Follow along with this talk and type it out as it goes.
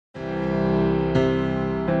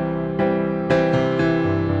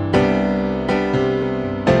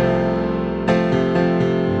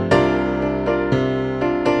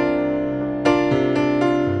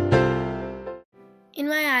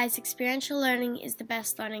realize experiential learning is the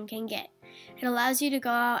best learning can get. It allows you to go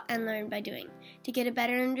out and learn by doing, to get a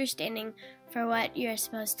better understanding for what you're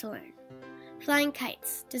supposed to learn. Flying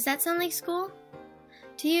kites. Does that sound like school?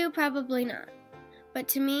 To you, probably not. But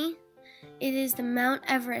to me, it is the Mount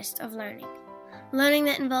Everest of learning. Learning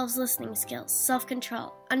that involves listening skills,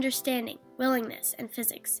 self-control, understanding, willingness, and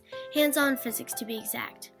physics. Hands-on physics, to be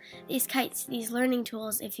exact. These kites, these learning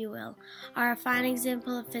tools, if you will, are a fine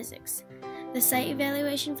example of physics. The sight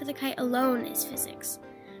evaluation for the kite alone is physics.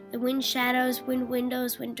 The wind shadows, wind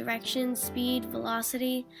windows, wind directions, speed,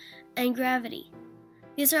 velocity, and gravity.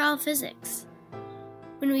 These are all physics.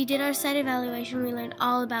 When we did our sight evaluation, we learned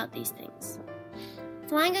all about these things.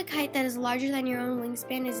 Flying a kite that is larger than your own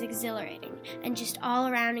wingspan is exhilarating and just all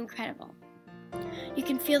around incredible. You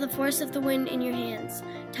can feel the force of the wind in your hands,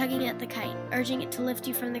 tugging at the kite, urging it to lift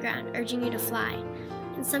you from the ground, urging you to fly.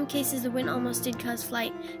 In some cases, the wind almost did cause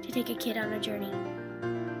flight to take a kid on a journey.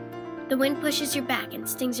 The wind pushes your back and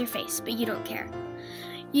stings your face, but you don't care.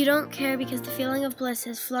 You don't care because the feeling of bliss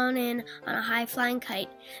has flown in on a high-flying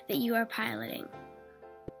kite that you are piloting.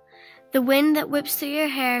 The wind that whips through your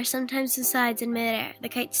hair sometimes subsides in midair. The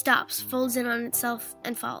kite stops, folds in on itself,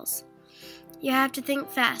 and falls. You have to think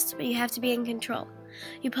fast, but you have to be in control.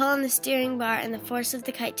 You pull on the steering bar, and the force of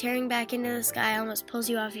the kite tearing back into the sky almost pulls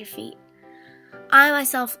you off your feet. I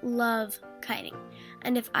myself love kiting,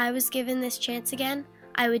 and if I was given this chance again,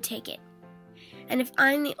 I would take it. And if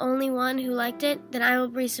I'm the only one who liked it, then I will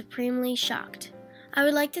be supremely shocked. I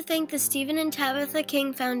would like to thank the Stephen and Tabitha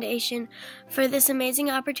King Foundation for this amazing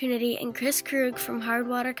opportunity and Chris Krug from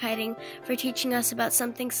Hardwater Kiting for teaching us about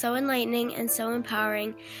something so enlightening and so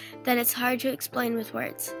empowering that it's hard to explain with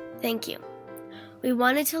words. Thank you. We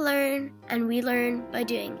wanted to learn, and we learn by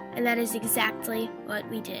doing, and that is exactly what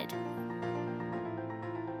we did.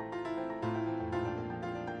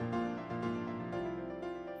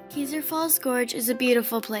 Keyser Falls Gorge is a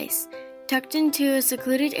beautiful place, tucked into a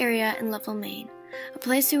secluded area in Lovell, Maine. A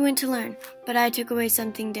place we went to learn, but I took away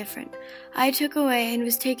something different. I took away and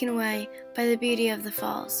was taken away by the beauty of the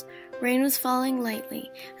falls. Rain was falling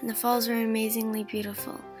lightly, and the falls were amazingly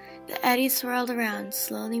beautiful. The eddies swirled around,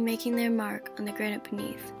 slowly making their mark on the granite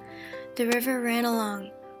beneath. The river ran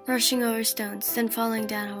along, rushing over stones, then falling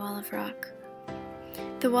down a wall of rock.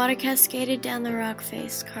 The water cascaded down the rock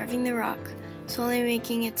face, carving the rock, slowly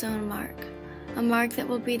making its own mark, a mark that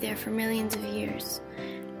will be there for millions of years,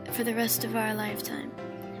 for the rest of our lifetime.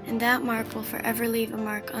 And that mark will forever leave a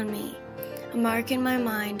mark on me, a mark in my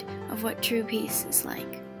mind of what true peace is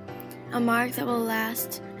like, a mark that will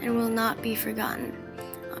last and will not be forgotten.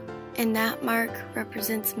 And that mark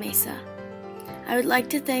represents Mesa. I would like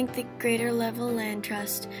to thank the Greater Lovell Land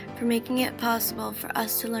Trust for making it possible for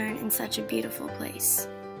us to learn in such a beautiful place.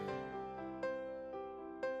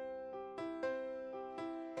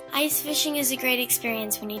 Ice fishing is a great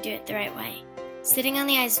experience when you do it the right way. Sitting on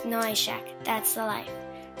the ice with no ice shack, that's the life.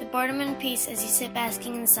 The boredom and peace as you sit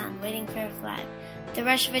basking in the sun, waiting for a flag. The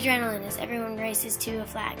rush of adrenaline as everyone races to a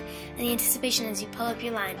flag, and the anticipation as you pull up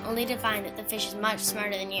your line, only to find that the fish is much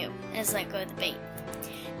smarter than you and has let go of the bait.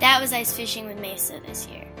 That was ice fishing with Mesa this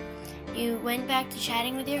year. You went back to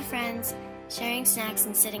chatting with your friends, sharing snacks,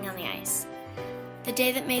 and sitting on the ice. The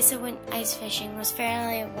day that Mesa went ice fishing was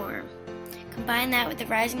fairly warm. Combine that with the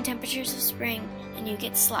rising temperatures of spring, and you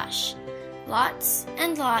get slush. Lots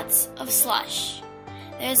and lots of slush.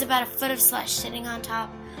 There's about a foot of slush sitting on top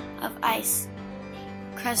of ice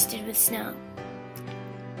crusted with snow.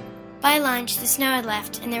 By lunch, the snow had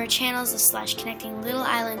left, and there were channels of slush connecting little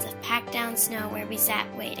islands of packed down snow where we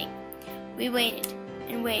sat waiting. We waited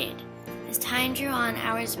and waited. As time drew on,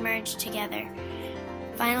 hours merged together.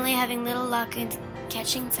 Finally, having little luck in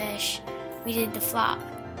catching fish, we did the flop.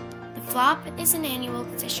 The flop is an annual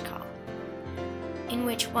fish call, in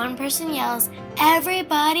which one person yells,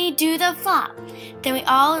 "Everybody do the flop!" Then we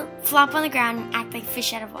all flop on the ground and act like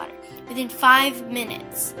fish out of water. Within 5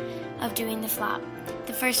 minutes of doing the flop,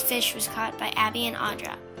 the first fish was caught by Abby and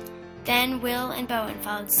Audra. Then Will and Bowen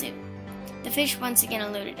followed suit. The fish once again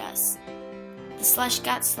eluded us. The slush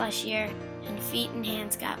got slushier, and feet and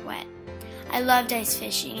hands got wet. I loved ice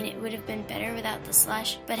fishing, and it would have been better without the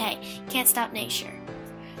slush, but hey, can't stop nature.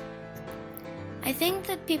 I think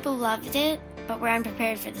that people loved it, but were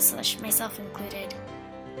unprepared for the slush, myself included.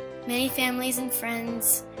 Many families and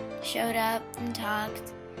friends showed up and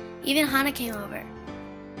talked. Even Hannah came over.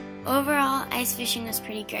 Overall, ice fishing was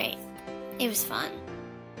pretty great. It was fun.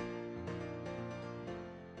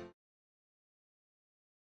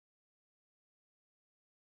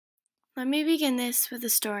 Let me begin this with a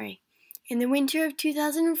story. In the winter of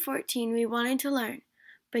 2014, we wanted to learn,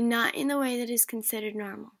 but not in the way that is considered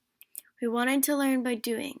normal. We wanted to learn by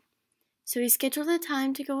doing, so we scheduled a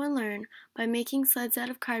time to go and learn by making sleds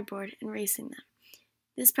out of cardboard and racing them.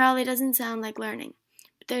 This probably doesn't sound like learning,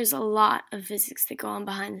 but there's a lot of physics that go on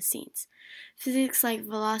behind the scenes. Physics like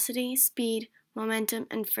velocity, speed, momentum,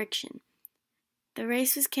 and friction. The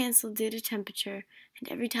race was canceled due to temperature,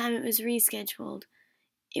 and every time it was rescheduled,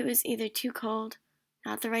 it was either too cold,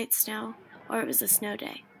 not the right snow, or it was a snow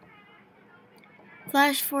day.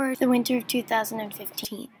 Flash forward to the winter of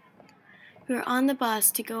 2015. We were on the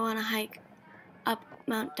bus to go on a hike up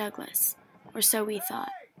Mount Douglas, or so we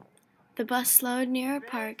thought. The bus slowed near a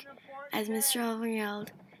park as Mr. Oliver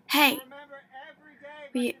yelled, "Hey!"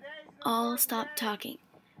 We all stopped talking.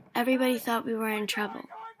 Everybody thought we were in trouble.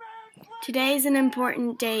 "Today is an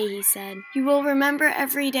important day," he said. "You will remember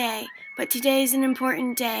every day, but today is an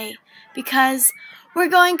important day because we're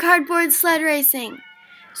going cardboard sled racing."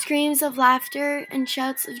 Screams of laughter and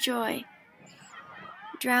shouts of joy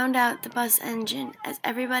drowned out the bus engine as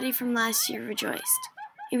everybody from last year rejoiced.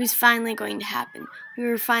 It was finally going to happen. We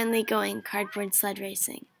were finally going cardboard sled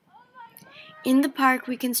racing. In the park,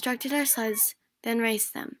 we constructed our sleds, then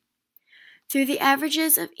raced them. Through the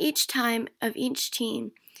averages of each time of each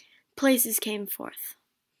team, places came forth.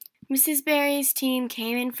 Mrs. Barry's team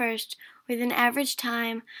came in first with an average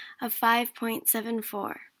time of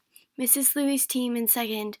 5.74. Mrs. Louie's team in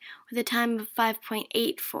second with a time of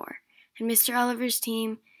 5.84. And Mr. Oliver's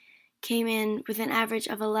team came in with an average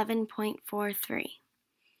of 11.43.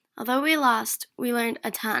 Although we lost, we learned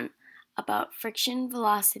a ton about friction,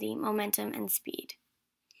 velocity, momentum, and speed.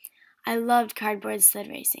 I loved cardboard sled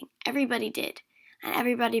racing. Everybody did, and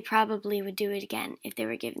everybody probably would do it again if they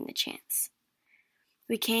were given the chance.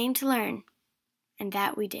 We came to learn, and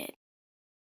that we did.